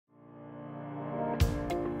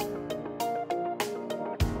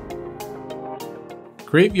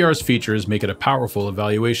Create VR's features make it a powerful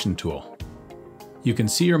evaluation tool. You can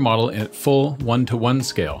see your model at full 1:1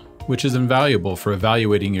 scale, which is invaluable for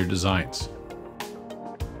evaluating your designs.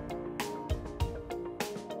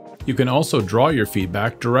 You can also draw your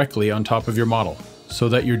feedback directly on top of your model, so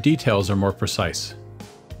that your details are more precise.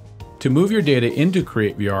 To move your data into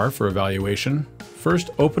Create VR for evaluation, first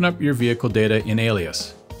open up your vehicle data in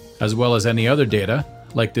Alias, as well as any other data,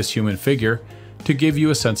 like this human figure, to give you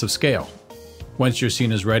a sense of scale. Once your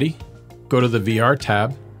scene is ready, go to the VR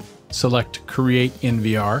tab, select Create in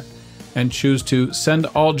VR, and choose to send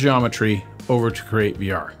all geometry over to Create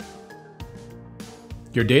VR.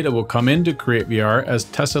 Your data will come into Create VR as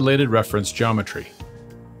tessellated reference geometry.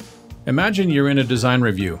 Imagine you're in a design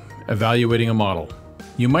review, evaluating a model.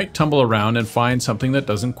 You might tumble around and find something that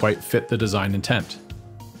doesn't quite fit the design intent.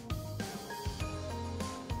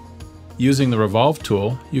 Using the Revolve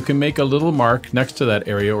tool, you can make a little mark next to that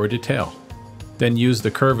area or detail. Then use the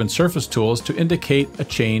Curve and Surface tools to indicate a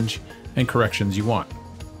change and corrections you want.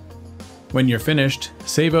 When you're finished,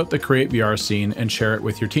 save out the Create VR scene and share it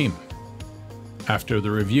with your team. After the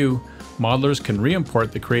review, modelers can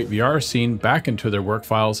re-import the Create VR scene back into their work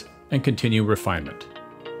files and continue refinement.